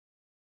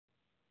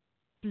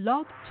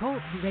Blog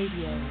Talk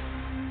Radio.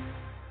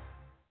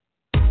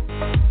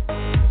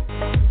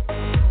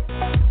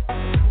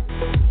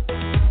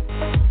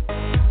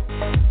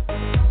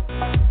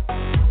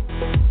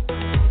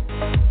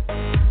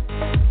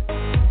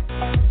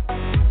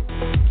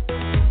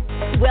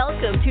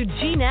 Welcome to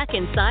GNAC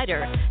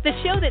Insider, the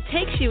show that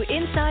takes you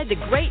inside the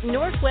Great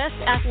Northwest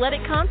Athletic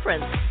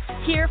Conference.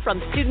 Hear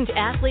from student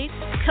athletes,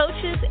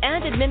 coaches,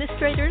 and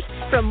administrators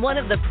from one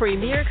of the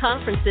premier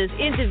conferences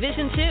in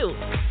Division II.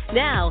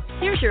 Now,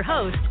 here's your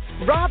host,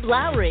 Rob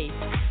Lowery.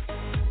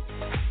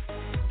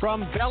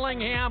 From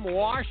Bellingham,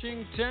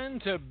 Washington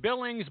to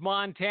Billings,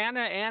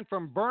 Montana, and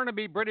from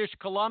Burnaby, British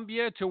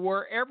Columbia to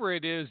wherever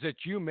it is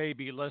that you may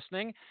be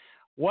listening,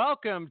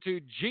 welcome to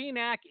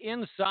GNAC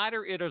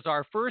Insider. It is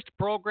our first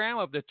program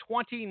of the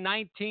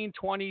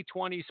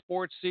 2019-2020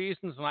 sports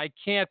seasons, and I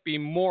can't be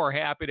more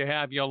happy to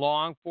have you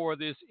along for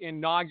this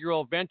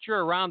inaugural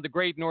venture around the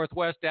Great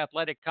Northwest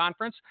Athletic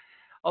Conference.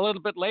 A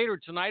little bit later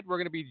tonight, we're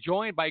going to be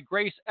joined by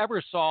Grace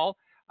Eversaul,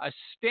 a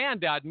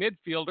standout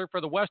midfielder for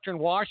the Western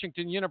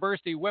Washington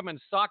University women's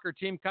soccer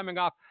team, coming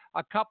off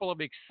a couple of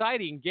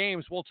exciting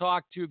games. We'll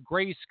talk to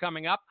Grace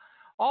coming up.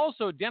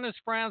 Also,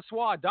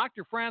 Francois,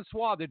 Dr.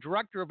 Francois, the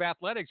Director of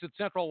Athletics at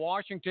Central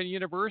Washington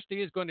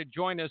University, is going to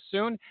join us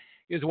soon.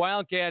 His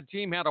Wildcat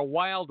team had a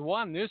wild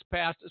one this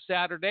past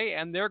Saturday,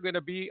 and they're going to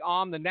be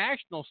on the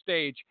national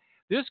stage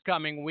this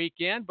coming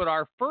weekend. But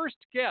our first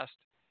guest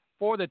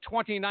for the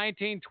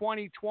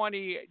 2019-2020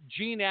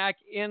 GNAC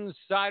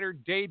Insider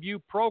debut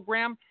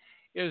program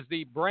is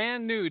the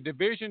brand new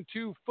Division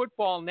II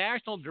Football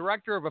National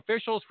Director of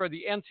Officials for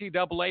the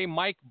NCAA,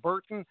 Mike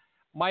Burton.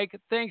 Mike,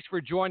 thanks for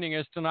joining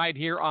us tonight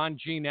here on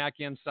GNAC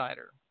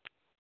Insider.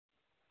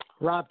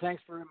 Rob,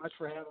 thanks very much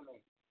for having me.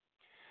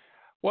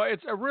 Well,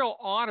 it's a real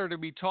honor to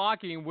be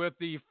talking with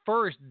the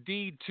first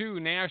D2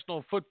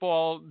 National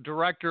Football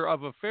Director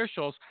of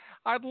Officials.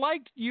 I'd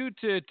like you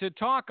to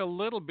talk a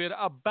little bit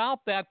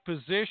about that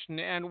position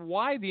and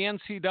why the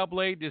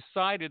NCAA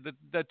decided that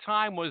the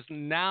time was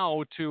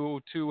now to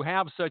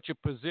have such a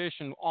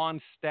position on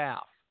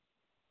staff.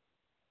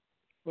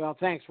 Well,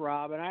 thanks,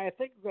 Rob. And I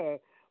think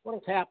what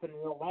has happened,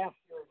 last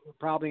year, you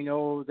probably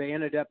know, they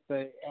ended up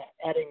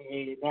adding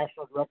a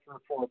national director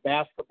for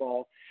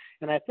basketball.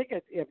 And I think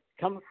it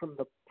comes from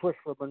the push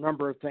from a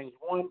number of things.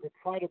 One, to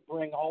try to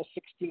bring all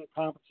 16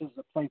 conferences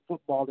that play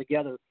football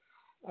together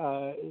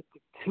in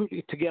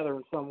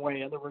some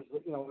way. In other words,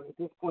 at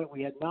this point,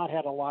 we had not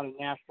had a lot of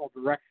national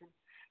direction.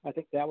 I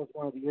think that was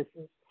one of the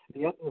issues.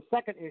 The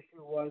second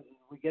issue was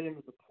we get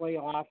into the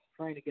playoffs,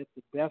 trying to get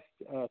the best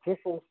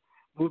officials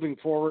moving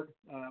forward.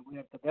 We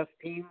have the best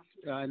teams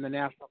in the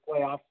national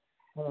playoffs,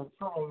 and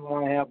certainly we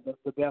want to have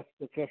the best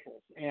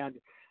officials. And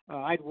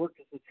I'd worked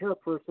as the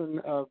chairperson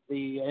of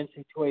the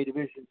NCAA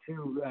Division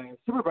II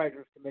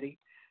Supervisors Committee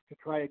to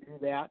try to do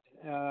that,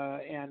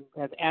 and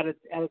have added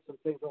some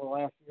things over the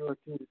last year or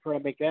two to try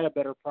to make that a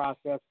better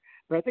process.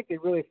 But I think they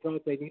really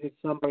felt they needed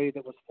somebody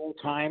that was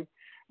full-time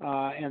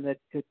and that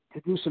to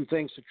do some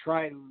things to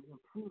try to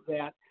improve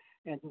that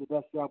and do the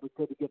best job we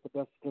could to get the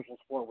best officials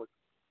forward.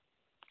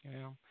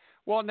 Yeah.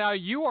 Well, now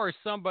you are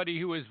somebody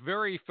who is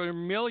very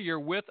familiar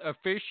with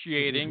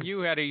officiating. Mm-hmm. You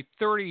had a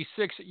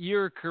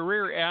 36-year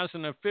career as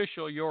an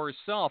official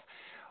yourself.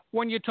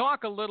 When you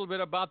talk a little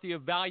bit about the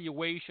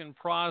evaluation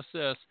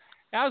process,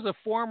 as a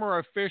former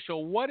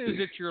official, what is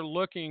it you're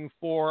looking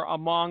for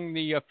among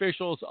the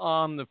officials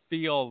on the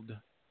field?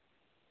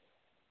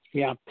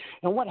 Yeah,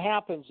 and what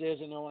happens is,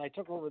 when I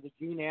took over the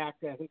GNAC,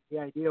 I think the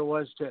idea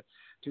was to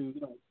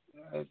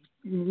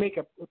make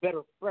a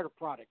better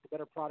product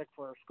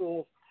for our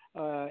schools.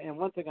 And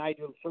one thing I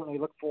do certainly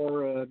look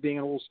for, being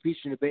an old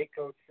speech and debate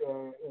coach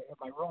at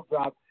my real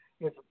job,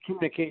 is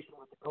communication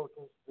with the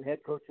coaches, the head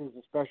coaches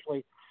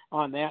especially,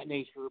 on that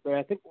nature. But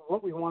I think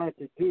what we wanted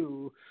to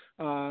do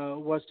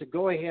was to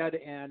go ahead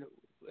and,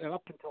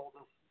 up until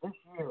this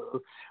year,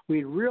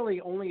 we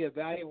really only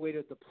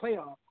evaluated the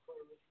playoff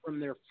players from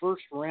their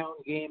first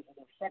round games and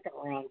their second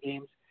round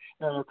games.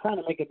 And we're trying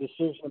to make a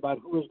decision about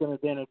who is going to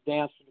then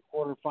advance to the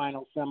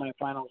quarterfinals,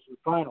 semifinals, and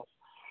finals.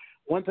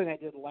 One thing I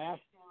did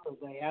last year is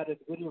I added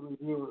video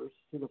reviewers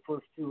to the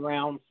first two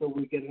rounds so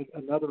we get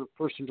another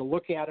person to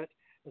look at it,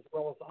 as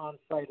well as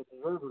on-site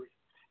observers.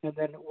 And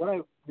then what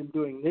I've been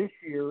doing this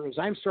year is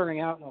I'm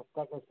starting out, in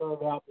fact, I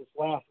started out this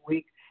last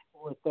week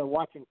with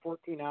watching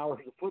 14 hours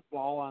of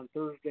football on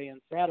Thursday and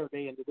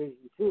Saturday in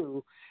Division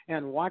II,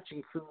 and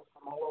watching crews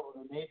from all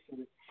over the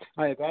nation.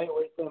 I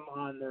evaluate them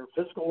on their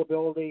physical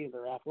ability,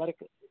 their athletic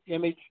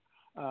image,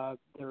 the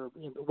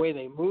way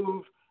they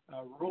move,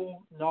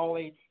 rule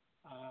knowledge,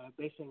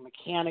 basing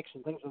mechanics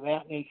and things of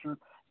that nature,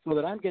 so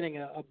that I'm getting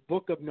a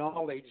book of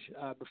knowledge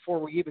before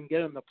we even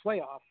get in the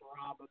playoffs,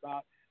 Rob,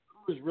 about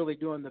who is really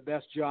doing the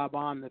best job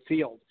on the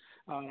field.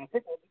 And I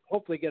think we'll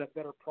hopefully get a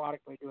better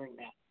product by doing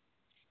that.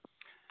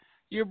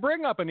 You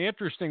bring up an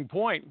interesting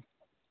point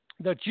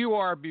that you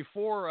are,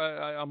 before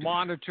a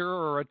monitor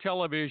or a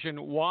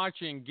television,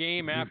 watching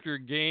game after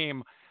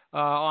game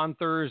on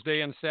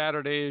Thursday and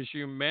Saturday, as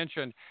you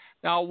mentioned.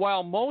 Now,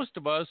 while most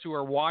of us who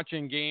are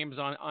watching games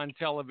on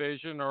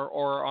television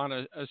or on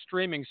a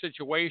streaming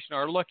situation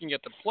are looking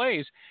at the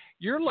plays,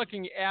 you're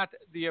looking at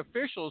the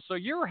officials, so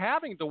you're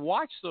having to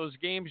watch those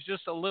games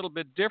just a little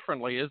bit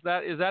differently. Is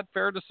that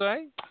fair to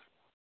say?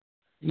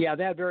 Yeah,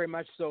 that very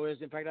much so is.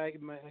 In fact, I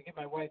get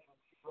my wife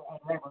on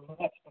regular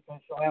nuts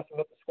because she'll ask me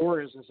what the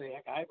score is and say,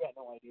 heck, I've got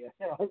no idea.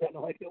 I've got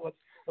no idea what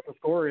the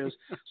score is.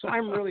 So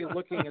I'm really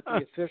looking at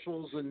the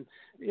officials, and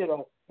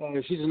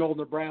she's an old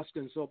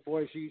Nebraskan, so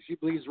boy, she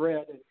bleeds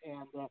red.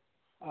 And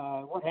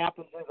what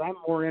happens is I'm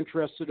more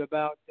interested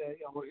about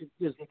is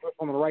the official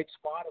in the right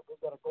spot? If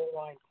we've got a goal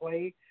line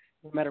play,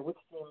 no matter which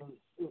team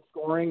is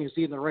scoring, is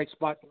he in the right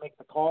spot to make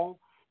the call?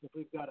 If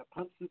we've got a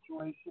punt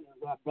situation,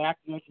 is that back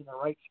edge in the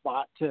right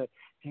spot to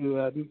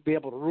be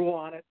able to rule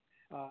on it,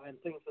 and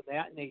things of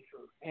that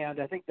nature.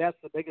 And I think that's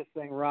the biggest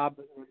thing, Rob,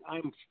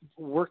 I'm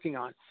working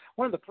on.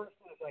 One of the first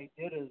things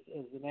I did as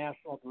the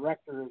national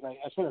director is I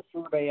sent a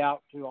survey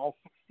out to all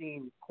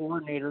 16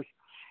 coordinators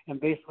and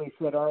basically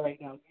said, all right,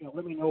 now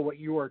let me know what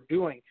you are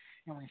doing.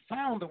 And we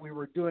found that we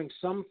were doing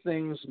some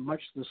things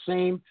much the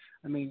same.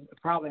 I mean,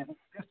 probably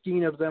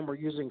 15 of them were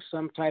using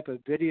some type of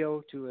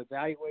video to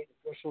evaluate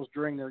officials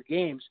during their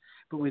games.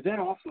 But we then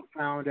also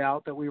found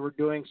out that we were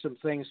doing some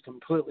things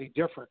completely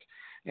different.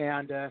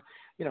 And,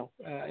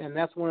 and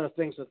that's one of the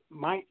things that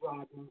my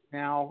job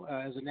now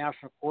as a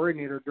national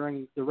coordinator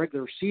during the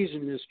regular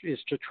season is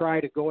to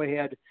try to go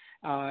ahead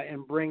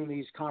and bring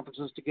these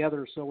conferences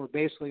together so we're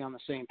basically on the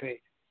same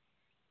page.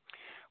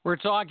 We're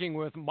talking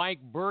with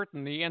Mike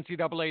Burton, the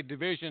NCAA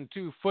Division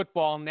II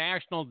Football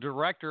National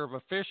Director of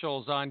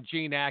Officials on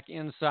GNAC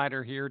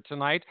Insider here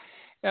tonight.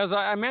 As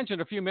I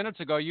mentioned a few minutes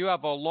ago, you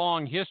have a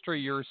long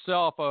history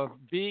yourself of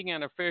being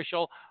an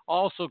official,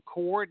 also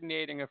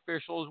coordinating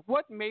officials.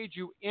 What made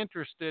you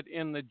interested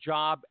in the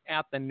job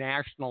at the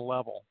national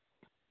level?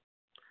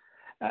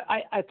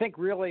 I think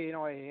really,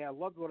 I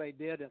loved what I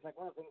did. I think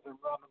one of the things that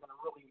Rob, I'm going to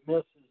really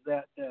miss is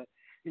that,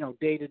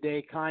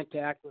 day-to-day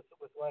contact with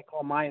what I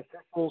call my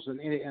officials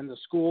and the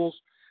schools.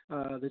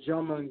 The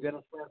gentleman,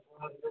 Dennis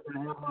Francois, we're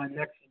going to have on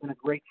next, has been a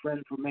great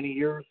friend for many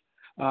years.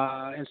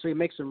 And so you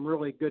make some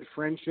really good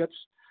friendships.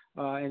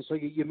 And so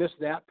you miss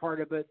that part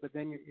of it, but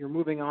then you're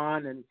moving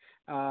on. And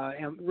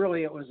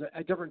really it was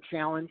a different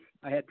challenge.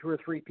 I had 2 or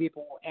 3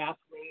 people ask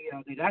me,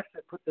 they'd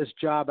actually put this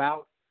job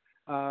out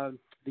the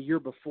year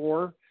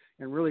before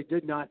and really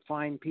did not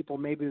find people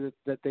maybe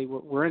that they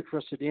were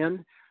interested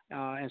in.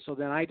 And so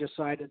then I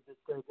decided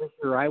that this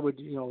year I would,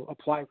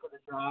 apply for the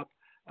job.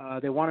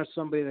 They wanted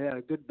somebody that had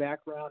a good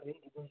background in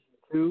Division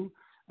II.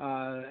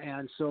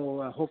 And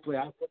so hopefully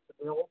I fit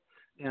the bill.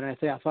 And I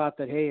thought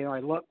that, hey, I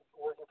loved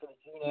working for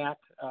the GNAC.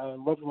 I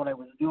loved what I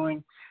was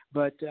doing.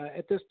 But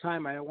at this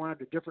time, I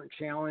wanted a different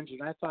challenge.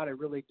 And I thought I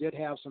really did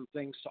have some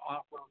things to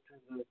offer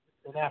to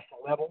the national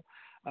level.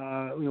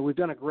 We've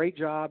done a great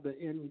job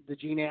in the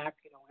GNAC.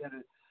 We had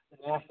a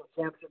national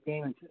championship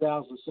game in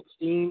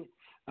 2016.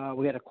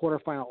 We had a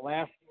quarterfinal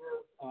last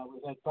year.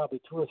 We had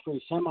probably 2 or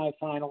 3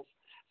 semifinals.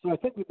 So I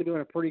think we've been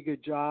doing a pretty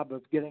good job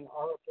of getting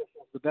our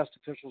officials, the best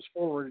officials,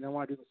 forward, and I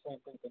want to do the same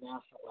thing at the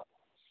national level.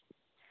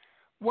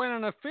 When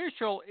an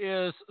official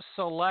is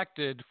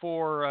selected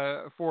for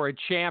a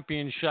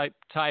championship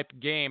type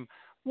game,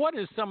 what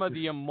is some of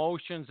the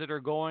emotions that are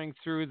going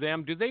through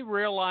them? Do they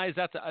realize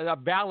that's a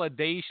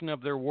validation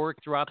of their work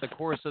throughout the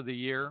course of the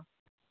year?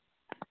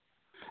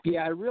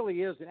 Yeah, it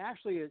really is. And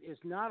actually, it's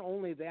not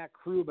only that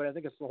crew, but I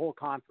think it's the whole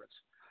conference.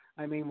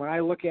 I mean, when I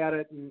look at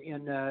it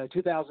in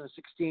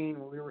 2016,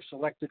 when we were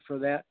selected for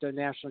that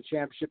national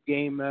championship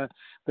game,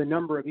 the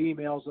number of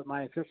emails that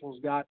my officials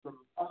got from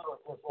other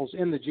officials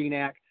in the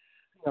GNAC,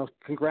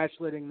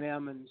 congratulating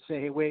them and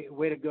say, hey,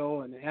 way to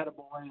go, and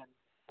attaboy,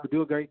 and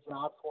do a great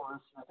job for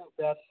us. And I think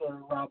that's,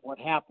 Rob, what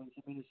happens.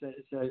 I mean,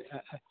 it's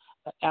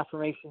a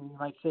affirmation, you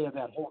might say, of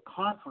that whole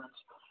conference.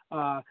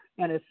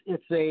 And it's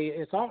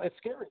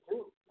scary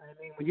too. I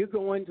mean, when you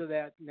go into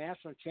that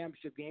national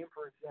championship game,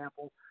 for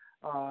example,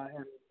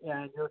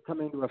 and you're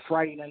coming to a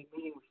Friday night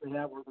meeting, which they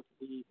have where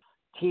the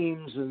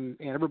teams and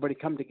everybody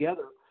come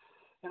together.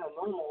 In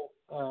a normal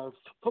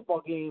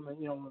football game,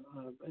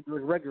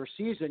 during regular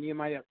season, you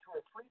might have 2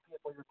 or 3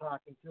 people you're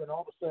talking to, and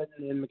all of a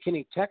sudden in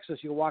McKinney, Texas,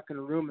 you walk in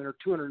a room and there are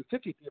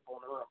 250 people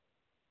in the room.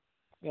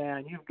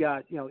 And you've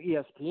got,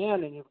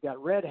 ESPN, and you've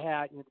got Red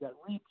Hat, and you've got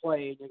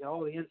Replay, and you've got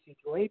all the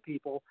NCAA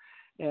people.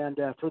 And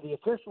for the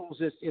officials,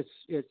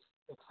 it's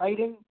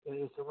exciting.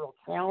 It's a real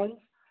challenge.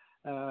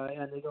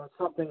 And it's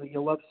something that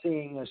you love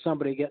seeing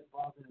somebody get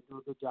involved in and do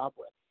a good job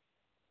with.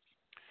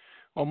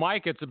 Well,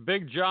 Mike, it's a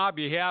big job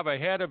you have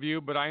ahead of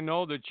you, but I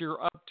know that you're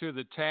up to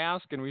the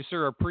task, and we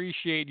sure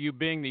appreciate you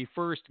being the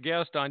first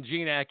guest on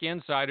GNAC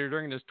Insider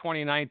during this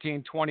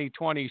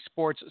 2019-2020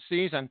 sports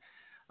season.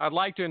 I'd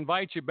like to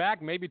invite you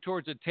back maybe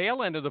towards the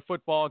tail end of the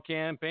football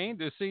campaign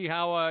to see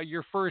how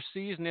your first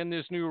season in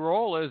this new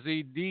role as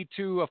the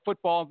D2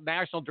 Football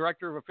National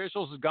Director of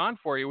Officials has gone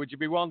for you. Would you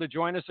be willing to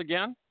join us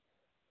again?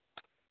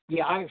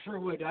 Yeah, I sure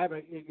would. Dave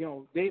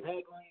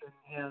Hagley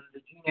and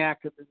the GNAC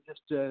have been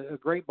just a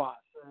great boss.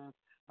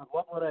 I've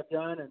loved what I've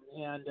done,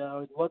 and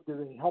I'd love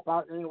to help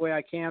out in any way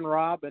I can,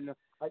 Rob. And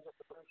I just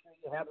appreciate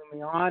you having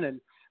me on, and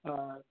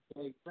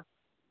just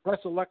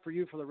best of luck for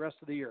you for the rest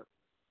of the year.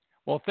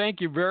 Well,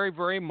 thank you very,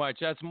 very much.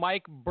 That's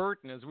Mike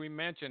Burton, as we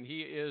mentioned.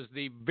 He is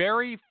the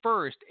very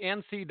first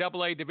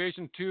NCAA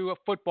Division II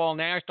Football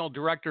National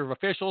Director of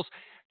Officials,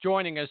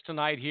 joining us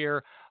tonight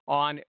here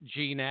on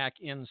GNAC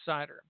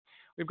Insider.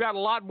 We've got a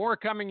lot more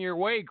coming your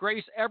way.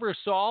 Grace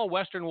Eversaul,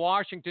 Western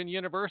Washington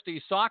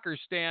University soccer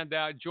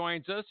standout,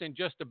 joins us in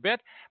just a bit.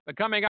 But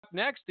coming up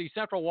next, the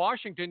Central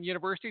Washington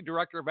University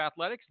Director of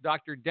Athletics,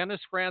 Dr. Dennis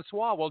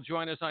Francois, will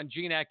join us on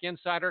GNAC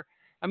Insider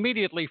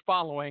immediately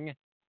following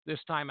this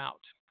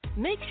timeout.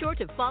 Make sure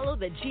to follow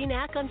the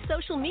GNAC on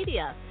social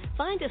media.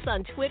 Find us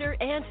on Twitter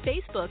and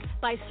Facebook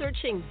by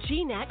searching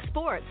GNAC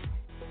Sports.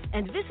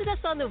 And visit us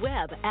on the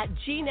web at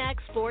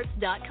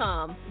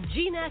gnacsports.com.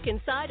 GNAC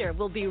Insider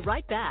will be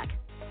right back.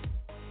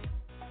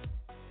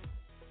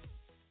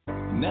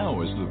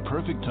 Now is the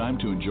perfect time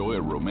to enjoy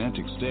a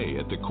romantic stay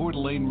at the Coeur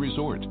d'Alene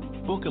Resort.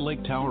 Book a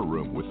lake tower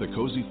room with a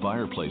cozy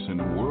fireplace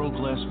and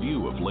world-class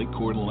view of Lake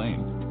Coeur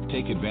d'Alene.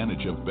 Take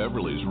advantage of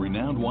Beverly's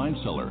renowned wine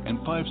cellar and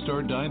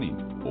 5-star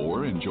dining,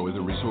 or enjoy the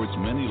resort's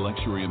many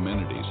luxury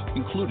amenities,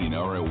 including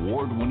our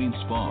award-winning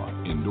spa,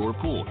 indoor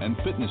pool, and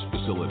fitness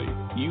facility.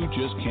 You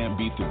just can't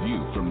beat the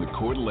view from the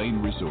Coeur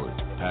d'Alene Resort.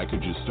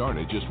 Packages start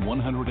at just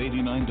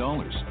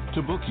 $189.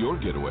 To book your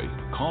getaway,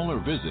 call or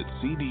visit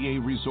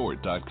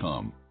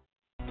cdaresort.com.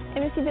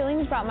 MSU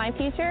Billings brought my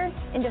future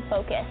into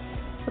focus.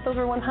 With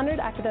over 100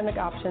 academic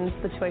options,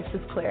 the choice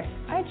is clear.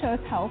 I chose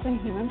health and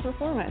human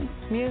performance,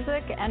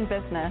 music and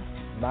business,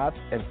 math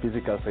and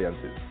physical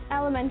sciences,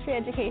 elementary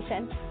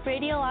education,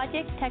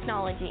 radiologic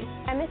technology.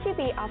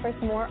 MSUB offers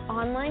more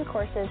online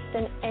courses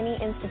than any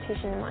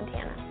institution in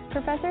Montana.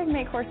 Professors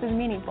make courses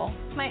meaningful.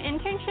 My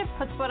internship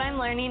puts what I'm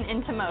learning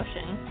into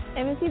motion.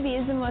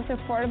 MSUB is the most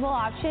affordable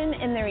option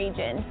in the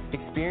region.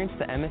 Experience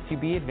the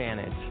MSUB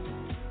advantage.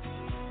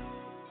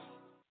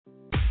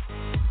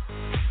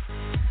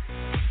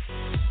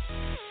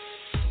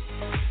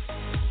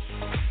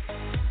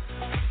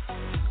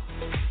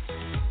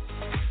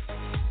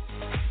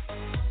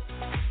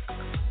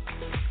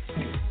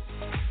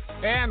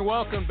 And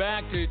welcome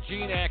back to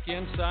GNAC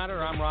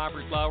Insider. I'm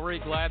Robert Lowery.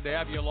 Glad to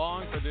have you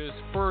along for this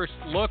first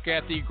look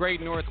at the Great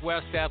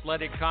Northwest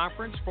Athletic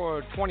Conference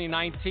for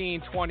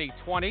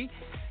 2019-2020.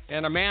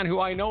 And a man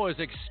who I know is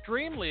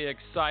extremely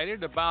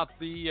excited about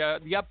the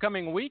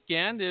upcoming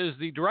weekend is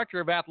the Director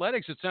of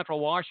Athletics at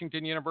Central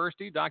Washington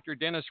University, Dr.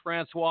 Dennis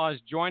Francois, is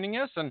joining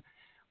us. And,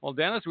 well,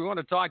 Dennis, we want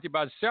to talk to you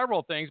about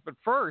several things. But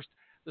first,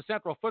 the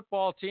Central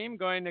football team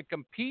going to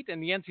compete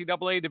in the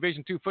NCAA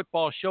Division II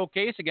football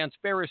showcase against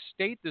Ferris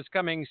State this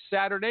coming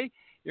Saturday.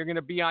 You're going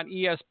to be on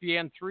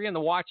ESPN3 and the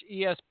Watch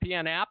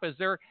ESPN app. Is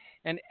there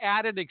an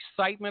added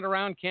excitement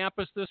around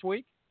campus this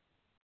week?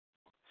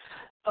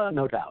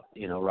 No doubt.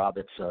 You know, Rob,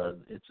 it's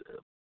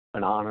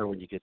an honor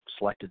when you get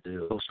selected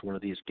to host one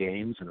of these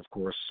games, and of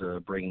course,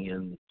 bringing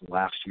in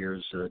last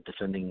year's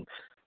defending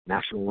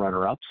national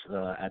runner-ups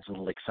adds a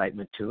little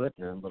excitement to it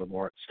and a little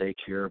more at stake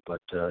here. But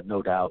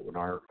no doubt when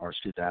our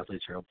student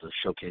athletes are able to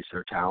showcase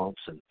their talents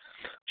and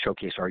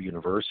showcase our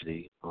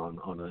university on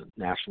a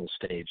national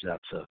stage,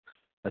 that's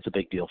a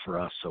big deal for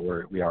us. So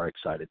we are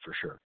excited for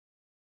sure.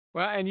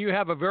 Well, and you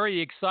have a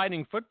very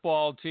exciting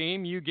football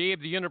team. You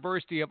gave the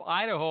University of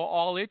Idaho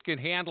all it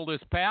could handle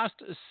this past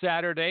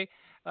Saturday.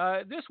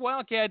 This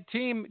Wildcat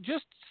team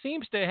just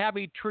seems to have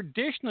a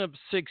tradition of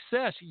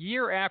success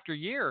year after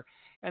year.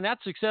 And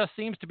that success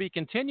seems to be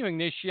continuing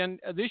this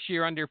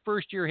year under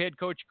first-year head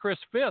coach Chris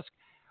Fisk.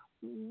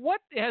 What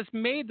has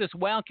made this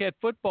Wildcat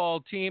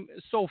football team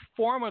so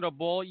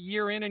formidable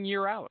year in and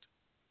year out?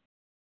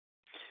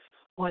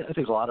 Well, I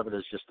think a lot of it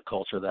is just the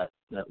culture that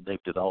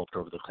they've developed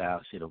over the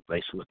past,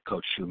 basically with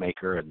Coach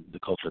Shoemaker and the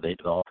culture they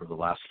developed over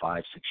the last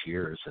 5-6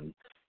 years, and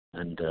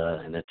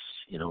it's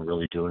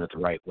really doing it the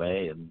right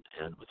way and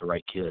with the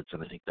right kids,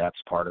 and I think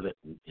that's part of it.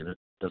 And it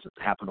doesn't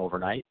happen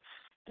overnight.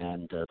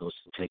 And those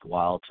take a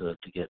while to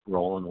get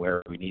rolling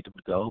where we need them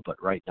to go. But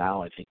right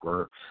now, I think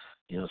we're,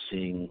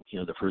 seeing,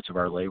 the fruits of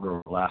our labor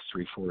over the last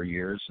 3-4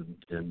 years.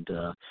 And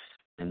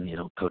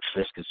Coach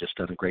Fisk has just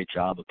done a great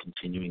job of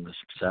continuing the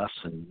success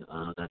and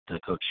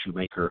that Coach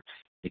Shoemaker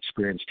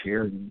experienced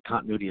here. And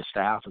continuity of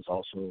staff is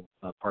also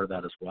part of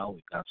that as well.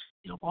 We've got,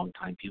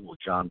 longtime people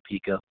with John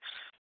Pica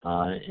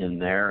in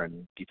there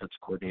and defensive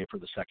coordinator for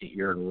the second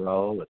year in a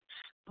row.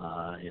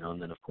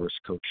 And then, of course,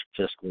 Coach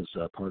Fisk was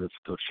part of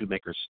Coach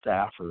Shoemaker's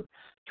staff for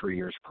 3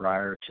 years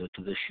prior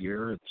to this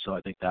year. And so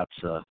I think that's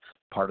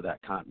part of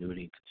that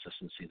continuity and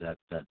consistency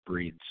that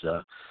breeds,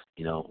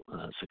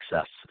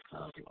 success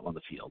on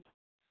the field.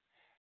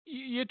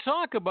 You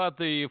talk about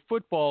the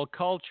football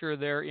culture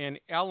there in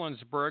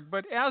Ellensburg,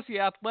 but as the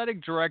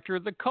athletic director,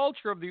 the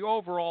culture of the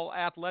overall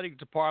athletic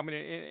department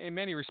in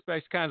many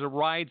respects kind of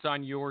rides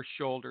on your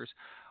shoulders.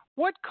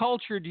 What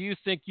culture do you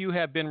think you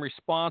have been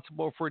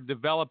responsible for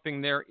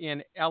developing there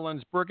in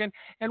Ellensburg?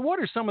 And what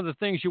are some of the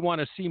things you want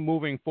to see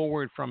moving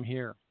forward from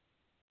here?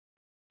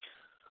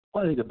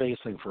 Well, I think the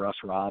biggest thing for us,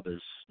 Rob,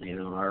 is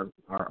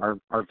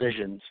our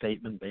vision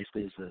statement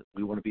basically is that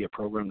we want to be a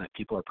program that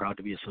people are proud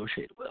to be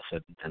associated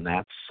with, and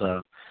that's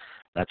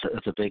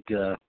a big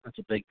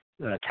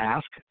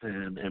task,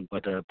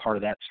 but part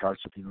of that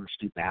starts with our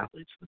student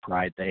athletes, the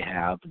pride they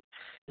have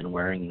in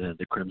wearing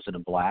the crimson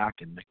and black,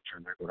 and making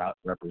sure they're out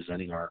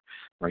representing our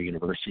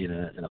university in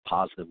a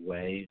positive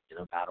way,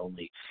 not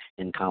only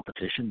in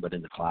competition but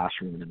in the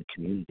classroom and in the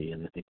community.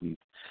 And I think we've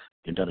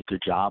done a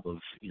good job of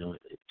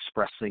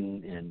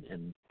expressing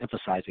and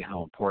emphasizing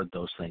how important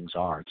those things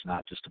are. It's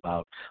not just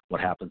about what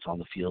happens on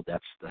the field.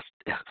 That's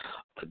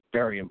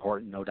very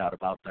important, no doubt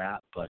about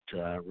that, but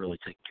really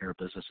taking care of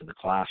business in the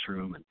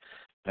classroom. And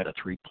had a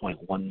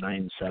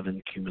 3.197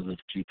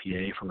 cumulative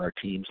GPA for our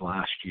teams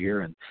last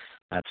year, and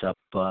that's up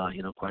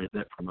quite a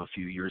bit from a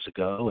few years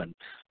ago. And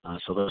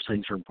so those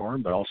things are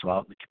important, but also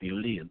out in the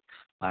community. And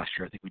last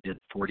year, I think we did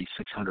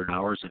 4,600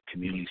 hours of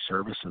community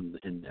service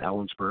in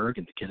Ellensburg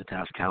and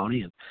Kittitas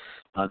County,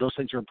 and those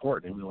things are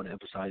important. And we want to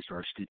emphasize to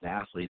our student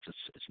athletes,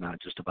 it's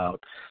not just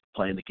about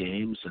playing the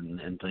games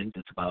and things.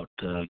 It's about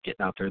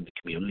getting out there in the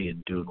community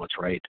and doing what's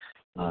right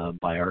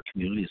by our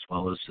community, as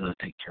well as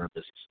taking care of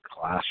business in the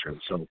classroom.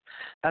 So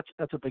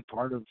that's a big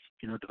part of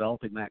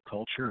developing that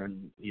culture.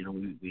 And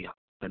we have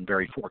been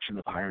very fortunate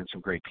of hiring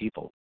some great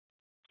people.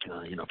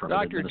 From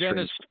Dr. an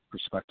administrative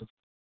perspective.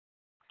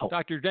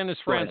 Dr. Dennis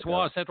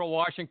Francois, Central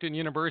Washington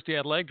University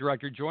Athletic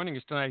Director, joining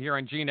us tonight here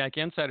on GNAC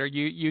Insider.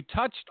 You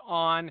touched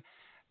on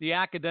the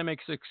academic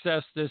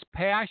success this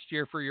past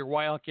year for your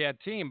Wildcat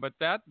team, but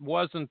that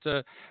wasn't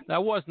a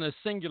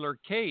singular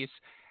case.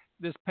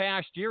 This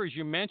past year, as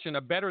you mentioned,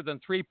 a better than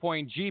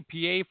 3-point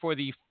GPA for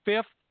the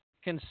 5th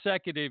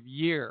consecutive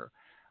year.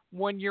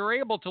 When you're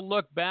able to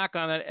look back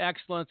on that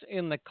excellence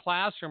in the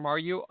classroom, are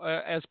you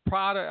as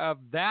proud of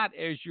that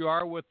as you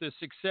are with the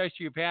success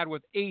you've had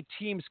with 8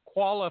 teams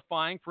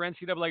qualifying for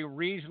NCAA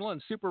regional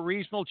and super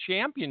regional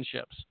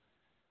championships?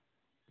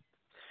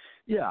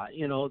 Yeah,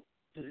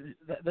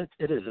 that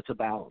it is. It's a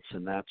balance,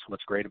 and that's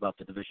what's great about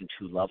the Division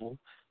II level.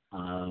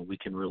 We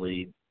can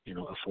really,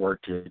 afford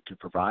to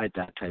provide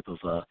that type of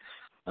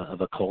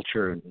a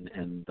culture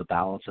and the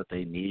balance that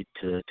they need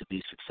to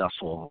be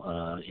successful,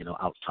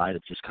 outside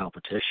of just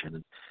competition.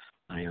 And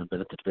I've been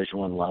at the Division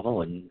I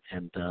level, and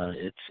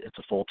it's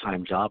a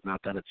full-time job.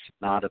 Not that it's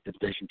not at the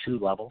Division II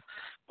level,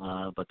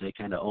 but they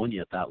kind of own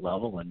you at that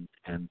level, and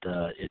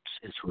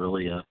it's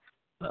really a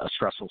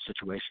stressful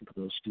situation for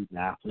those student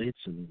athletes,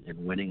 and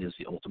winning is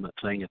the ultimate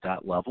thing at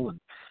that level, and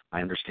I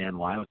understand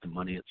why with the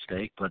money at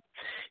stake. But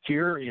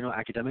here,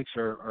 academics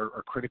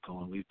are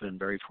critical, and we've been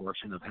very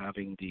fortunate of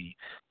having the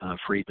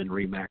Friedman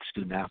REMAX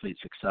Student Athlete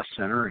Success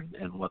Center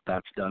and what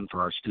that's done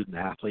for our student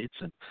athletes,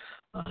 and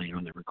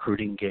in the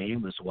recruiting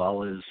game, as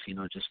well as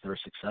just their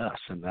success.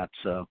 And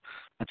that's a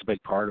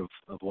big part of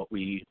what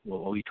we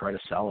try to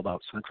sell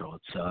about Central.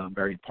 It's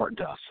very important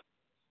to us.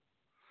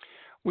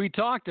 We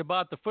talked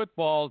about the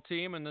football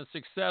team and the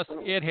success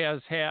it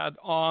has had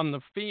on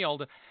the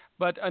field,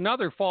 but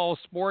another fall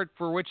sport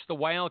for which the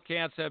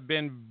Wildcats have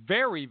been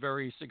very,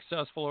 very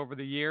successful over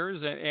the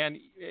years, and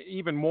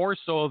even more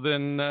so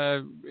than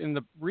in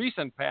the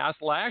recent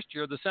past. Last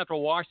year, the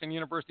Central Washington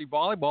University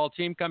volleyball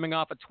team coming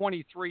off a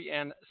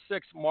 23-6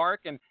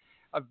 mark and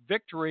a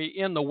victory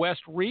in the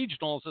West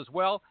Regionals as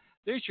well.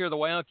 This year, the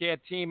Wildcat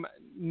team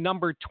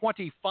number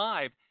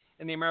 25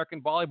 in the American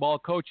Volleyball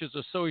Coaches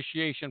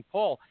Association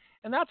poll.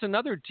 And that's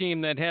another team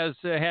that has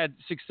had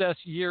success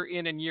year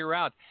in and year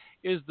out.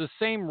 Is the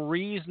same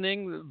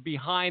reasoning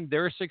behind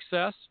their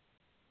success?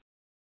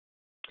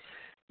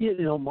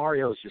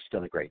 Mario's just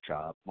done a great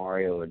job.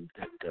 Mario and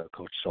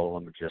Coach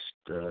Solom just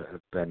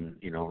have been,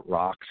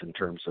 rocks in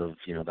terms of,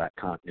 that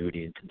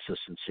continuity and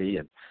consistency.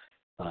 And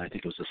I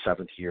think it was the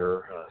seventh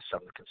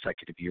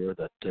consecutive year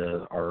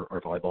that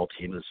our volleyball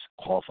team has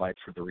qualified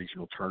for the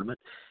regional tournament,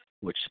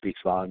 which speaks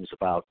volumes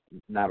about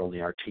not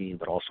only our team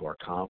but also our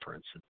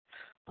conference. And,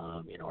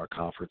 our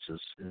conference has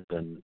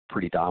been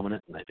pretty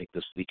dominant, and I think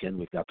this weekend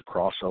we've got the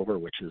crossover,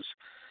 which is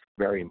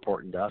very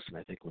important to us. And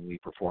I think when we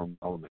perform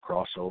well in the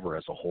crossover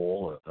as a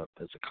whole,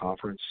 as a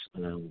conference,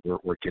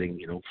 we're getting,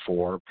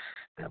 4.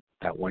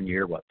 That 1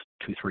 year,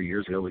 2-3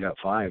 years ago, we got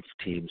 5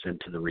 teams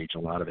into the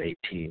regional out of 8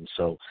 teams.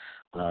 So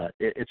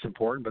it's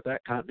important, but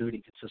that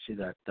continuity and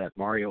consistency that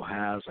Mario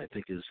has, I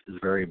think, is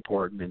very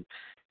important.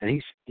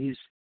 And he's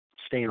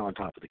staying on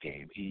top of the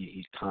game.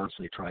 He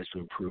constantly tries to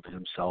improve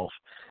himself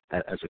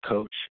as a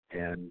coach,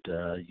 and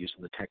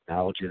using the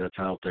technology that's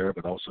out there,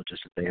 but also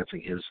just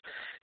advancing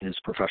his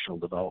professional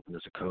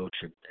development as a coach,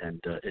 and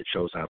it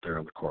shows out there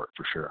on the court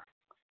for sure.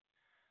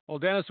 Well,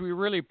 Dennis, we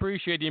really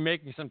appreciate you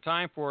making some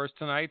time for us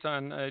tonight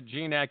on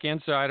GNAC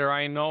Insider.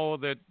 I know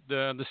that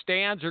the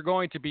stands are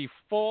going to be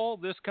full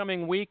this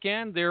coming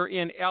weekend. They're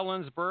in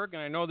Ellensburg,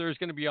 and I know there's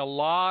going to be a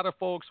lot of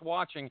folks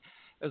watching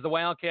as the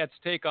Wildcats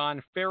take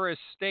on Ferris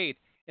State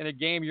in a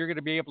game you're going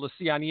to be able to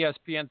see on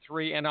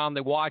ESPN3 and on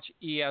the Watch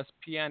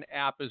ESPN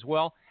app as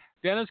well.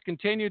 Dennis,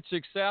 continued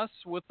success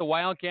with the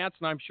Wildcats,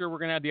 and I'm sure we're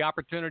going to have the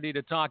opportunity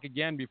to talk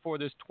again before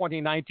this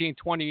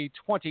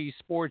 2019-2020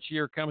 sports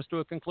year comes to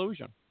a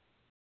conclusion.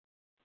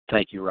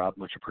 Thank you, Rob.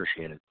 Much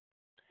appreciated.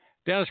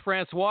 Dennis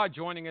Francois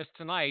joining us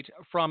tonight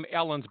from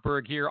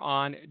Ellensburg here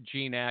on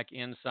GNAC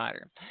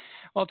Insider.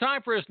 Well,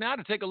 time for us now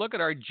to take a look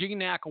at our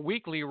GNAC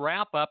Weekly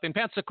Wrap-Up. In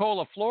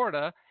Pensacola,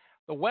 Florida,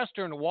 the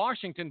Western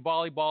Washington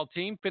volleyball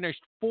team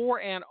finished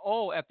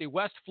 4-0 at the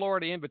West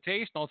Florida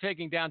Invitational,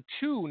 taking down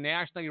 2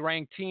 nationally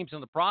ranked teams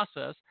in the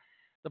process.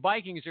 The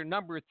Vikings are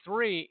number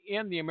 3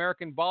 in the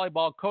American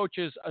Volleyball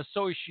Coaches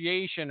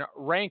Association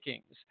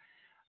rankings.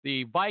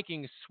 The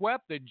Vikings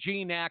swept the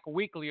GNAC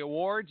Weekly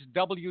Awards.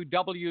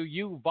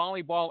 WWU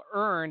Volleyball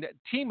earned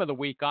Team of the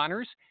Week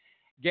honors.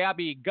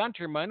 Gabby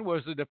Gunterman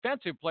was the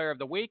Defensive Player of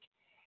the Week,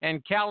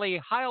 and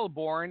Callie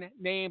Heilborn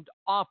named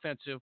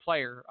Offensive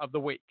Player of the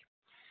Week.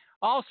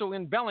 Also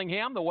in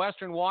Bellingham, the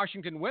Western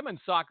Washington women's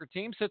soccer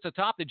team sits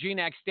atop the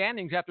GNAC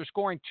standings after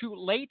scoring 2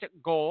 late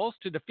goals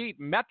to defeat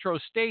Metro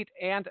State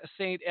and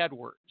St.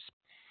 Edwards.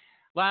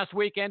 Last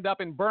weekend up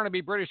in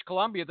Burnaby, British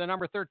Columbia, the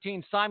number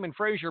 13 Simon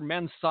Fraser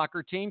men's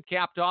soccer team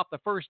capped off the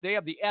first day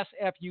of the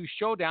SFU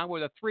Showdown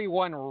with a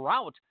 3-1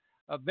 rout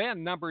of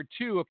then number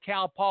 2 of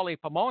Cal Poly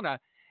Pomona,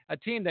 a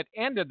team that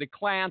ended the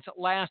Clan's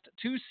last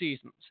 2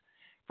 seasons.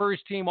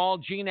 First team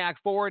All-GNAC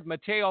forward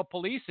Matteo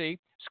Polisi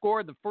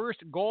scored the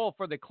first goal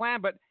for the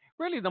Clan, but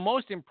really the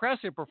most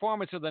impressive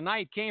performance of the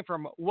night came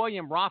from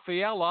William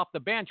Raphael off the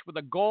bench with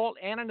a goal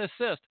and an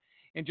assist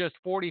in just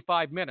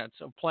 45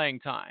 minutes of playing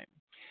time.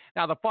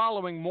 Now, the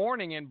following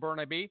morning in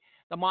Burnaby,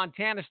 the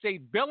Montana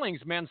State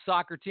Billings men's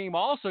soccer team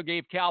also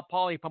gave Cal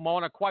Poly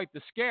Pomona quite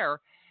the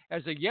scare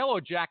as the Yellow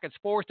Jackets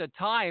forced a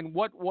tie in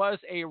what was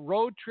a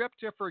road trip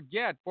to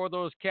forget for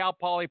those Cal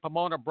Poly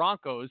Pomona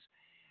Broncos.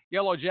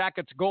 Yellow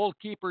Jackets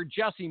goalkeeper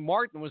Jesse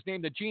Martin was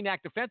named the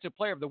GNAC Defensive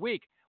Player of the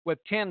Week with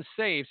 10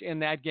 saves in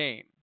that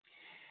game.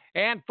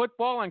 And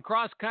football and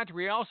cross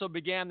country also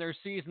began their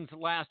seasons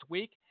last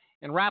week.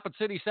 In Rapid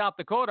City, South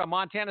Dakota,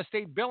 Montana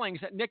State Billings'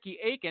 Nikki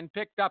Aiken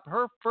picked up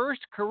her first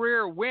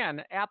career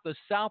win at the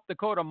South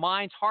Dakota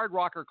Mines Hard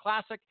Rocker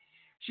Classic.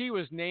 She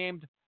was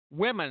named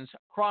Women's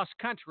Cross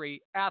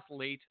Country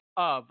Athlete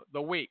of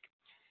the Week.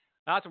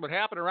 That's what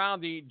happened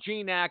around the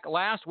GNAC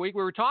last week.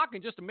 We were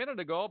talking just a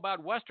minute ago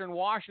about Western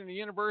Washington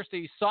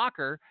University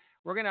soccer.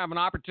 We're going to have an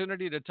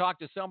opportunity to talk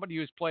to somebody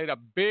who's played a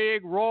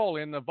big role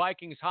in the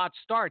Vikings' hot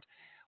start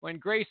when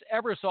Grace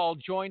Eversaul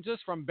joins us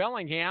from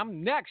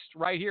Bellingham next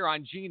right here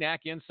on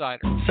GNAC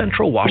Insider.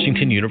 Central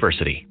Washington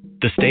University,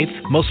 the state's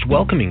most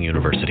welcoming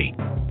university.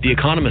 The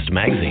Economist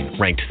magazine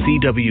ranked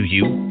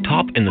CWU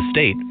top in the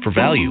state for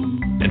value.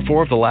 And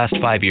 4 of the last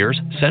 5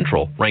 years,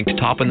 Central ranked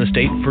top in the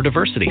state for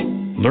diversity.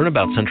 Learn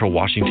about Central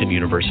Washington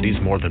University's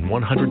more than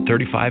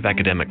 135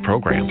 academic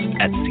programs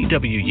at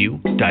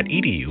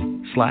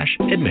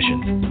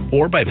cwu.edu/admissions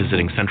or by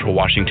visiting Central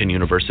Washington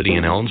University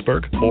in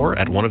Ellensburg or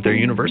at one of their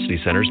university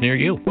centers near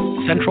you.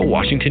 Central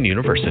Washington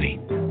University.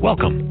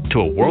 Welcome to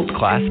a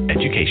world-class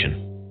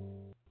education.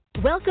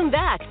 Welcome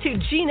back to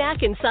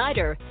GNAC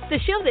Insider, the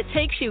show that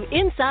takes you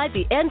inside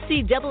the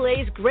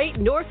NCAA's Great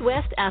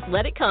Northwest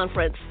Athletic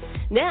Conference.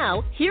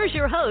 Now, here's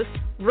your host,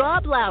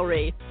 Rob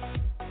Lowery.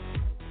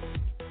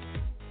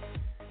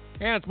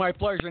 And it's my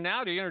pleasure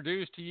now to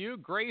introduce to you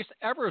Grace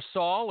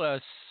Eversaul,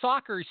 a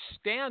soccer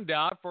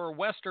standout for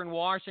Western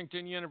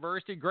Washington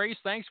University. Grace,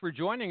 thanks for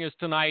joining us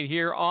tonight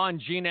here on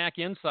GNAC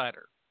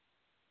Insider.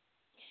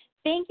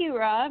 Thank you,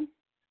 Rob.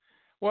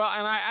 Well,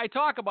 and I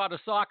talk about a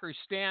soccer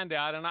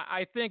standout, and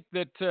I think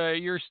that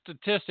your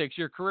statistics,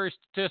 your career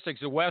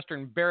statistics at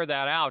Western bear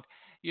that out.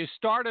 You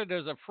started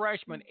as a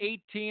freshman,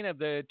 18 of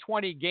the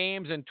 20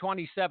 games in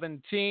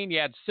 2017. You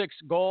had 6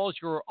 goals.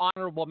 You were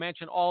honorable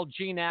mention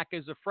All-GNAC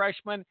as a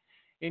freshman.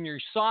 In your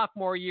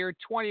sophomore year,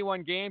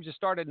 21 games. You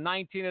started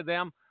 19 of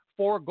them,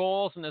 4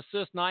 goals and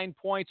assists, 9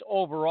 points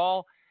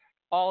overall.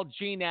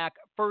 All-GNAC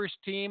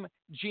first team,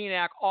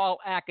 GNAC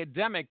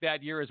All-Academic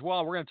that year as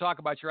well. We're going to talk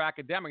about your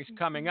academics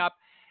coming up.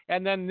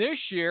 And then this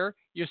year,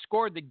 you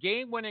scored the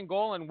game-winning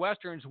goal in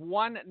Western's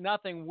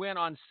 1-0 win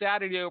on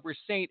Saturday over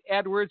St.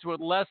 Edwards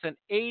with less than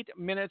 8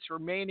 minutes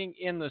remaining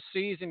in the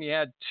season. You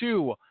had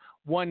 2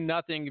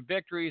 1-0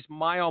 victories.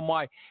 My, oh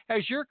my.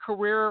 Has your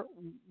career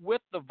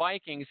with the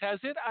Vikings, has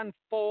it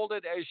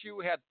unfolded as you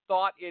had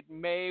thought it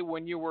may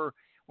when you were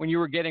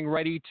getting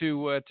ready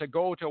to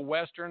go to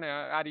Western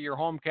out of your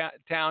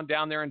hometown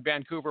down there in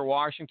Vancouver,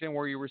 Washington,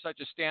 where you were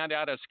such a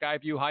standout at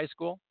Skyview High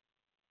School?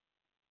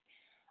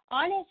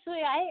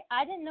 Honestly,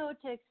 I didn't know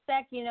what to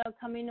expect,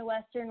 coming to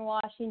Western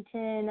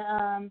Washington.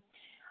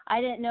 I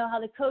didn't know how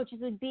the coaches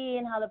would be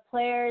and how the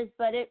players,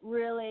 but it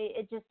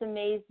just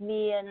amazed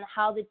me and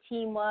how the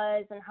team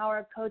was and how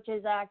our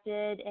coaches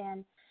acted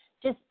and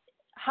just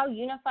how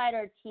unified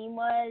our team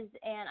was.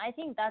 And I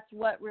think that's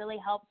what really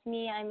helped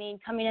me. I mean,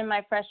 coming in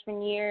my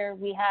freshman year,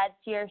 we had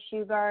Sierra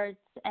Shugarts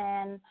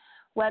and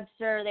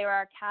Webster. They were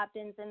our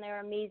captains, and they were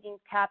amazing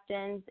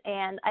captains.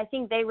 And I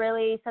think they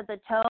really set the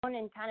tone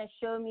and kind of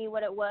showed me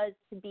what it was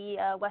to be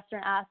a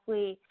Western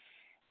athlete.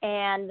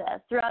 And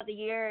throughout the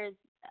years,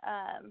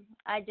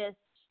 I just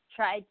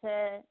tried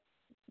to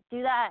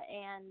do that.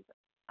 And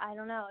I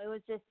don't know, it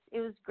was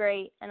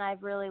great. And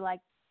I've really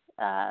liked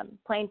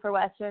playing for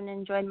Western and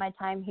enjoyed my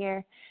time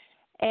here.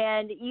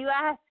 And you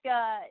ask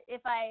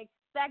if I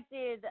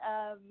expected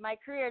my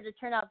career to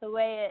turn out the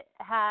way it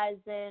has,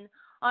 and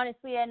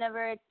honestly, I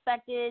never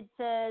expected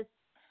to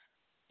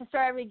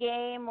start every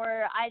game,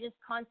 or I just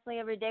constantly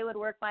every day would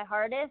work my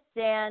hardest,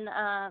 and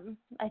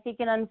I think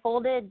it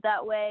unfolded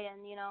that way,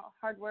 and,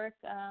 hard work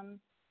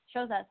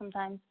shows that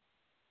sometimes.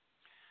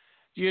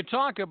 You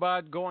talk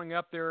about going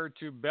up there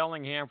to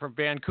Bellingham from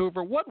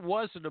Vancouver. What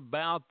was it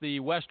about the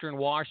Western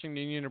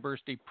Washington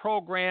University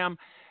program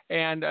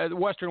and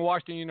Western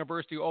Washington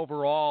University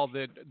overall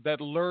that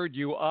lured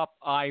you up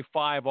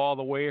I-5 all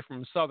the way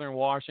from southern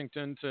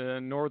Washington to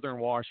northern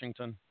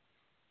Washington?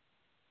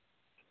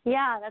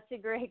 Yeah, that's a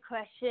great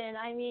question.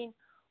 I mean,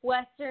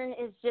 Western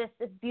is just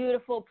a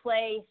beautiful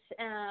place.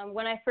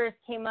 When I first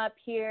came up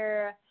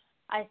here,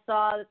 I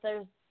saw that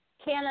there's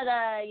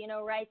Canada,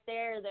 right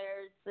there.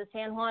 There's the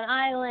San Juan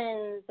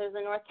Islands. There's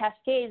the North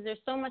Cascades. There's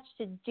so much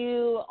to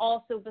do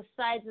also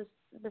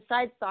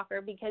besides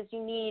soccer, because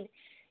you need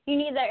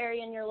that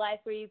area in your life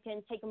where you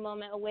can take a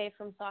moment away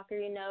from soccer,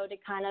 to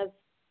kind of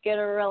get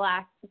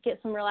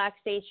some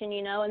relaxation,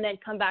 and then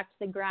come back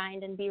to the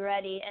grind and be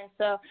ready. And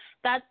so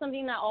that's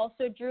something that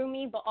also drew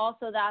me, but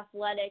also the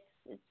athletics.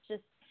 It's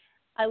just,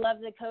 I love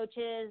the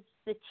coaches.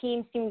 The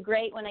team seemed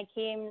great when I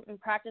came and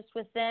practiced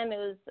with them. It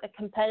was a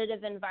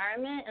competitive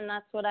environment, and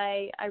that's what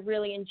I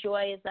really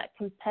enjoy, is that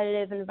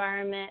competitive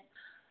environment.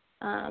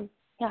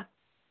 Yeah.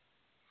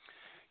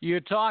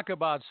 You talk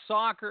about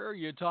soccer,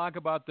 you talk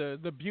about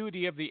the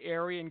beauty of the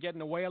area and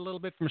getting away a little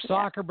bit from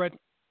soccer, but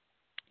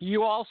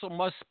you also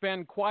must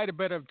spend quite a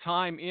bit of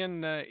time in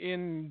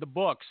the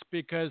books,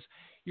 because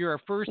you're a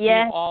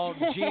first-team all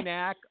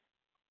GNAC,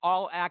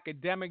 all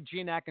academic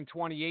GNAC in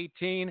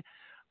 2018,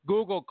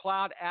 Google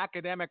Cloud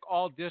Academic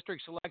All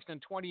District Selection in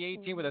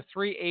 2018 with a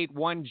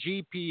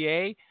 3.81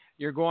 GPA.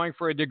 You're going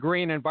for a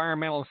degree in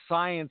environmental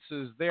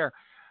sciences there.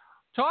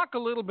 Talk a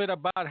little bit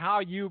about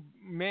how you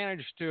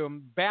managed to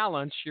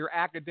balance your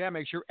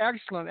academics, your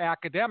excellent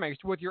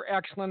academics, with your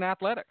excellent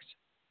athletics.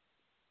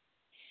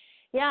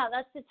 Yeah,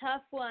 that's a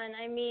tough one.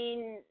 I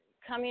mean,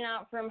 coming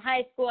out from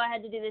high school, I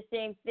had to do the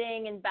same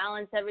thing and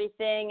balance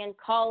everything. In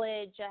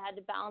college, I had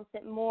to balance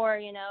it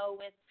more,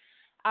 with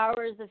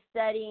hours of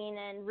studying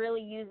and really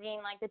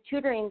using like the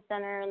tutoring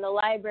center and the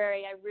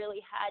library. I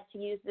really had to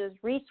use those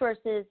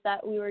resources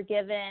that we were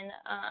given.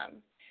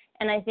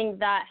 And I think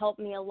that helped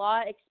me a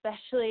lot,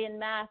 especially in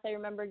math. I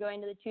remember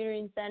going to the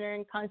tutoring center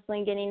and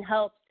constantly getting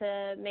help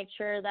to make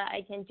sure that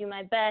I can do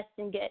my best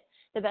and get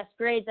the best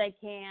grades I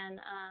can.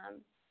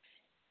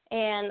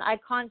 And I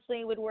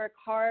constantly would work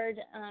hard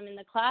in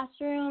the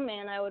classroom,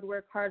 and I would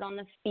work hard on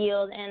the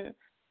field. And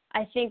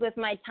I think with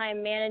my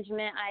time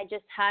management, I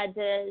just had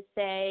to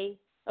say,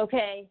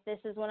 okay, this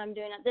is what I'm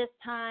doing at this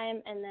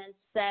time, and then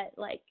set,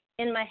 like,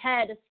 in my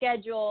head a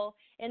schedule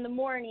in the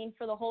morning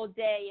for the whole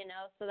day,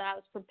 so that I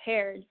was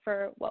prepared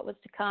for what was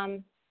to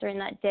come during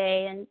that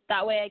day. And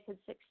that way I could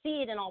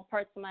succeed in all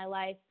parts of my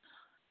life,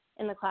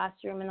 in the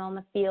classroom and on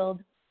the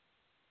field.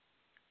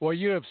 Well,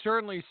 you have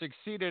certainly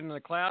succeeded in the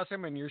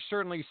classroom, and you're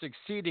certainly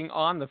succeeding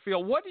on the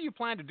field. What do you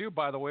plan to do,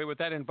 by the way, with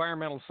that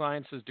environmental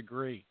sciences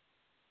degree?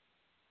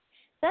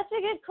 That's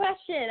a good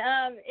question.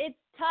 It's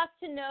tough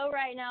to know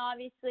right now,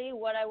 obviously,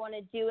 what I want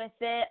to do with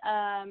it.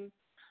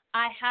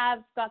 I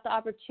have got the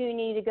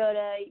opportunity to go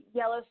to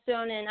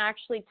Yellowstone and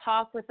actually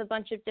talk with a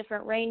bunch of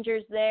different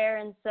rangers there,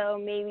 and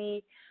so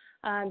maybe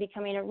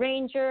becoming a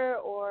ranger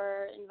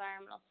or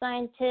environmental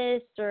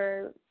scientist,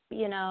 or,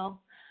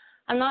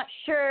 I'm not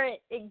sure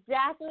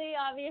exactly,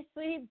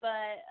 obviously,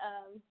 but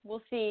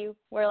we'll see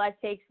where life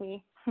takes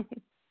me.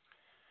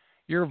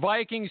 Your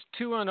Vikings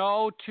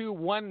 2-0, 2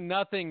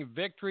 1-0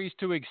 victories,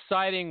 2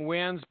 exciting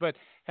wins, but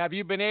have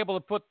you been able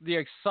to put the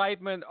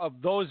excitement of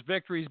those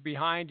victories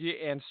behind you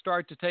and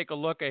start to take a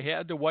look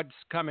ahead to what's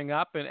coming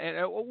up?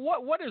 And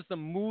what is the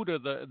mood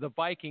of the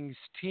Vikings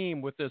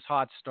team with this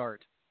hot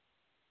start?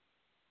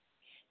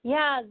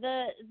 Yeah,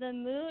 the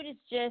mood is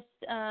just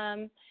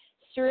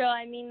surreal.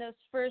 I mean, those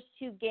first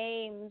 2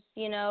 games,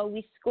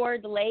 we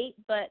scored late,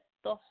 but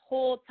the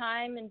whole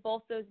time in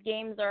both those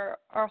games,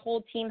 our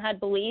whole team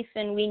had belief,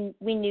 and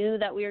we knew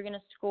that we were going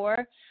to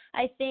score,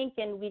 I think,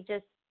 and we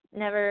just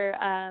never,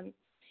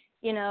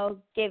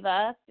 gave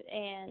up.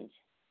 And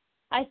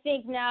I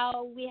think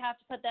now we have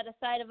to put that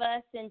aside of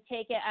us and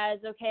take it as,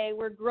 okay,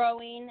 we're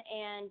growing,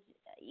 and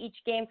each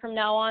game from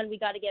now on, we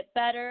got to get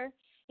better.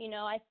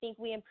 I think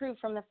we improved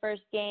from the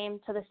first game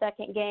to the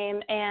second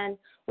game, and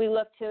we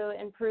look to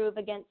improve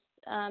against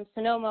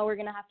Sonoma. We're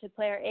going to have to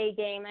play our A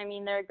game. I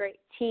mean, they're a great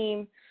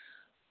team.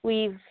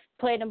 We've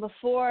played them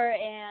before,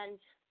 and,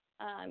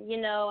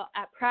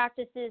 at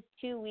practices,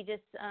 too, we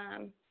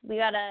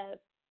got to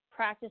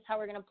practice how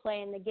we're going to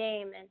play in the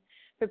game and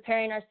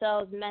preparing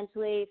ourselves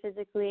mentally,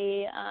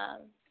 physically,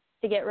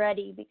 to get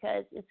ready,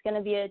 because it's going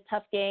to be a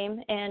tough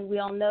game, and we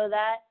all know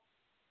that,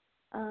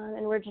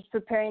 and we're just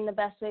preparing the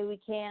best way we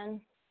can.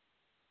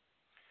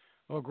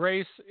 Well,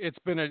 Grace, it's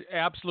been an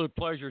absolute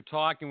pleasure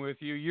talking with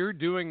you. You're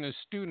doing the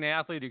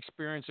student-athlete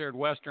experience there at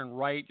Western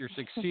right. You're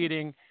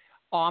succeeding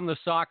on the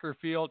soccer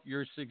field.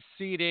 You're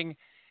succeeding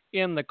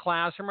in the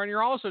classroom, and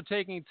you're also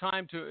taking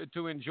time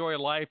to enjoy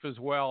life as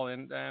well.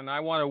 And I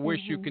want to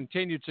wish you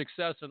continued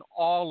success in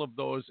all of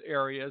those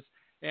areas.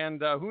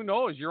 And who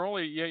knows? You're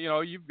only,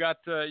 you've got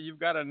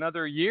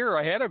another year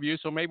ahead of you,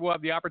 so maybe we'll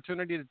have the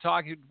opportunity to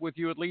talk with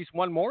you at least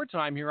one more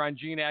time here on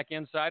GNAC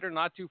Insider,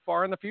 not too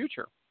far in the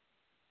future.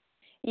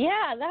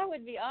 Yeah, that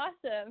would be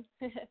awesome.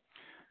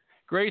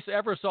 Grace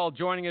Eversaul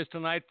joining us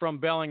tonight from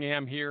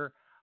Bellingham here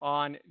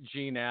on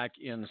GNAC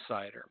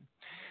Insider.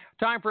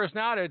 Time for us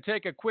now to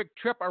take a quick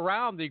trip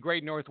around the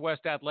Great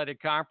Northwest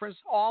Athletic Conference.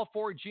 All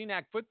 4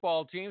 GNAC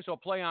football teams will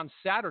play on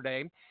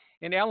Saturday.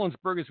 In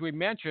Ellensburg, as we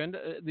mentioned,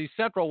 the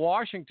Central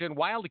Washington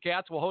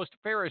Wildcats will host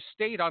Ferris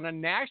State on a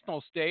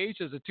national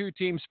stage as the two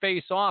teams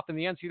face off in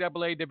the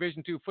NCAA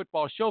Division II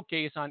Football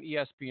Showcase on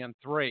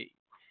ESPN3.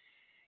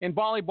 In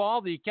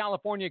volleyball, the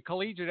California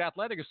Collegiate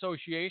Athletic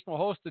Association will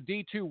host the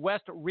D2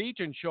 West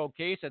Region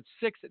Showcase at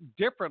 6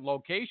 different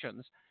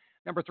locations.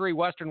 Number 3,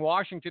 Western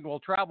Washington will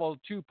travel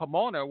to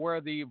Pomona,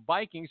 where the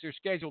Vikings are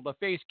scheduled to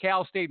face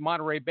Cal State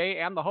Monterey Bay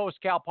and the host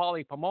Cal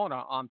Poly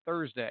Pomona on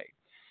Thursday.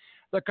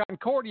 The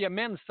Concordia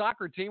men's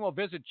soccer team will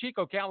visit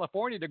Chico,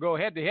 California to go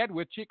head-to-head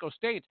with Chico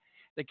State.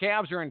 The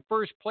Cavs are in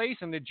first place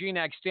in the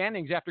GNAC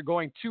standings after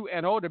going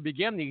 2-0 to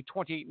begin the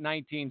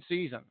 2019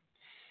 season.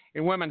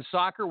 In women's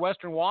soccer,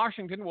 Western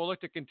Washington will look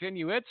to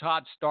continue its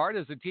hot start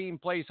as the team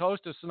plays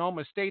host to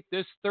Sonoma State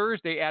this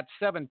Thursday at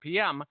 7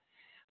 p.m.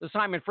 The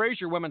Simon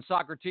Fraser women's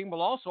soccer team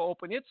will also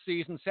open its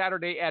season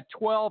Saturday at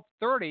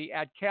 12:30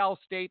 at Cal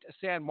State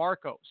San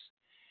Marcos.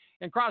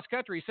 In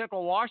cross-country,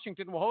 Central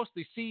Washington will host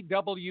the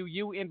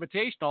CWU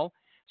Invitational.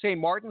 St.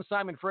 Martin,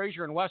 Simon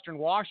Fraser, and Western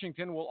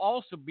Washington will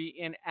also be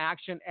in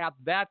action at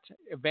that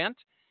event.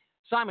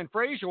 Simon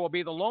Fraser will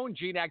be the lone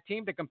GNAC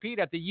team to compete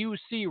at the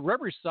UC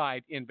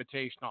Riverside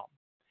Invitational.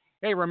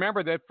 Hey,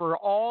 remember that for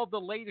all the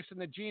latest in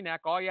the GNAC,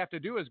 all you have to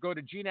do is go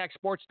to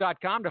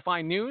GNACsports.com to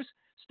find news,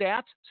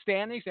 stats,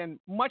 standings, and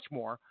much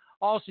more.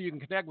 Also, you can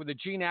connect with the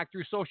GNAC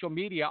through social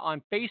media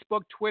on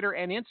Facebook, Twitter,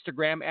 and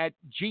Instagram at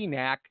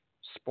GNAC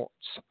Sports.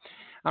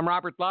 I'm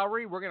Robert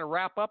Lowery. We're going to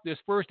wrap up this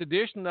first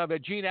edition of a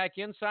GNAC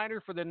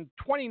Insider for the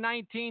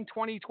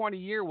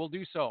 2019-2020 year. We'll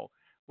do so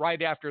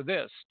right after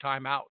this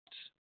timeout.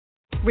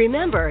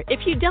 Remember,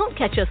 if you don't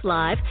catch us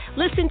live,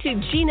 listen to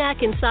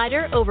GNAC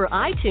Insider over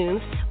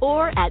iTunes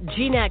or at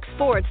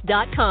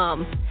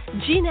GNACsports.com.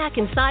 GNAC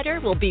Insider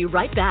will be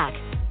right back.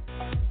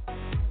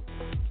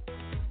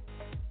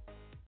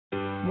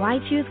 Why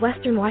choose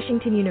Western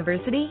Washington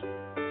University?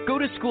 Go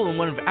to school in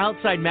one of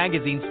Outside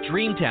Magazine's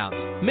dream towns,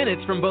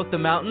 minutes from both the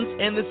mountains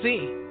and the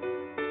sea.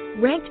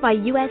 Ranked by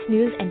U.S.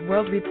 News and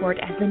World Report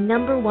as the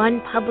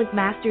 #1 public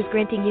master's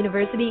granting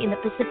university in the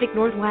Pacific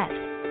Northwest.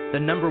 The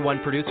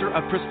 #1 producer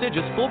of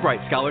prestigious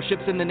Fulbright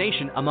scholarships in the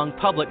nation among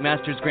public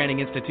master's granting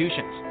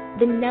institutions.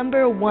 The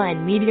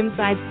 #1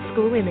 medium-sized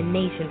school in the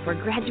nation for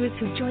graduates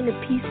who join the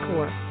Peace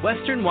Corps.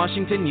 Western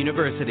Washington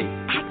University.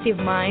 Active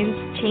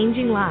minds,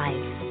 changing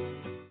lives.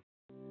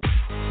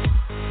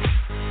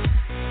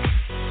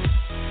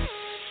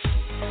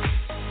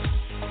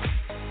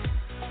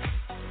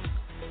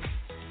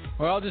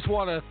 Well, I just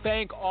want to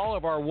thank all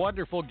of our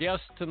wonderful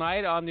guests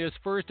tonight on this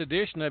first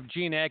edition of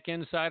GNAC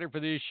Insider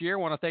for this year. I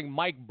want to thank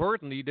Mike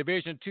Burton, the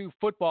Division II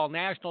Football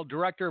National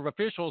Director of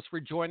Officials, for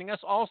joining us.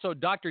 Also,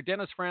 Dr.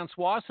 Dennis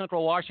Francois,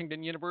 Central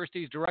Washington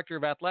University's Director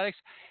of Athletics,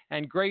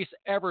 and Grace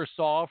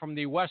Eversaul from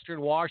the Western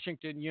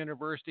Washington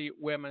University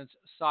Women's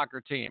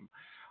Soccer Team.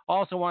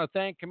 Also want to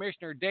thank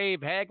Commissioner Dave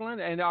Hagelin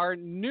and our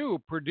new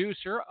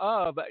producer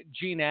of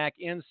GNAC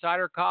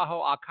Insider,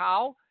 Kaho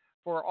Akau,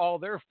 for all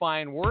their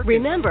fine work.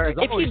 Remember,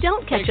 if you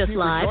don't catch us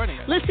live,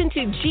 listen to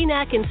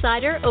GNAC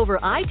Insider over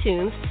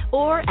iTunes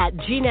or at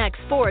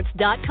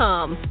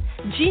GNACsports.com.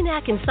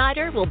 GNAC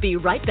Insider will be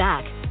right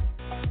back.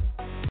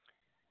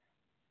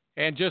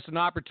 And just an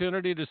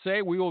opportunity to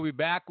say we will be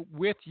back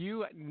with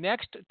you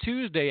next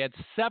Tuesday at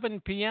 7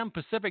 p.m.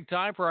 Pacific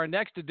time for our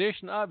next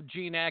edition of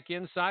GNAC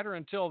Insider.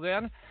 Until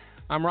then,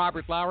 I'm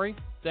Robert Lowery.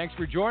 Thanks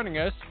for joining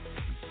us.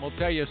 We'll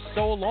tell you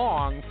so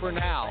long for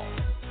now.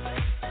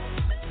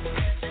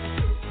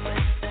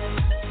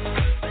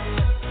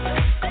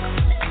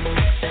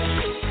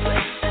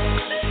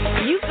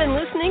 You've been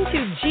listening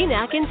to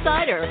GNAC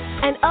Insider,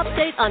 an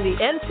update on the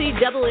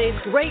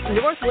NCAA's Great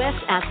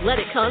Northwest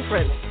Athletic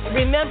Conference.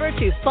 Remember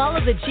to follow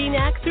the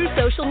GNAC through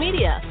social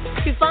media.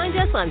 To find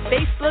us on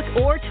Facebook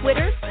or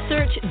Twitter,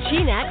 search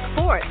GNAC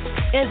Sports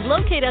and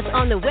locate us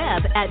on the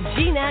web at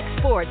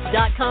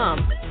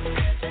GNACsports.com.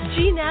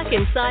 GNAC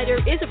Insider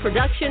is a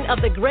production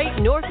of the Great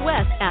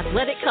Northwest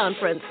Athletic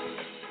Conference.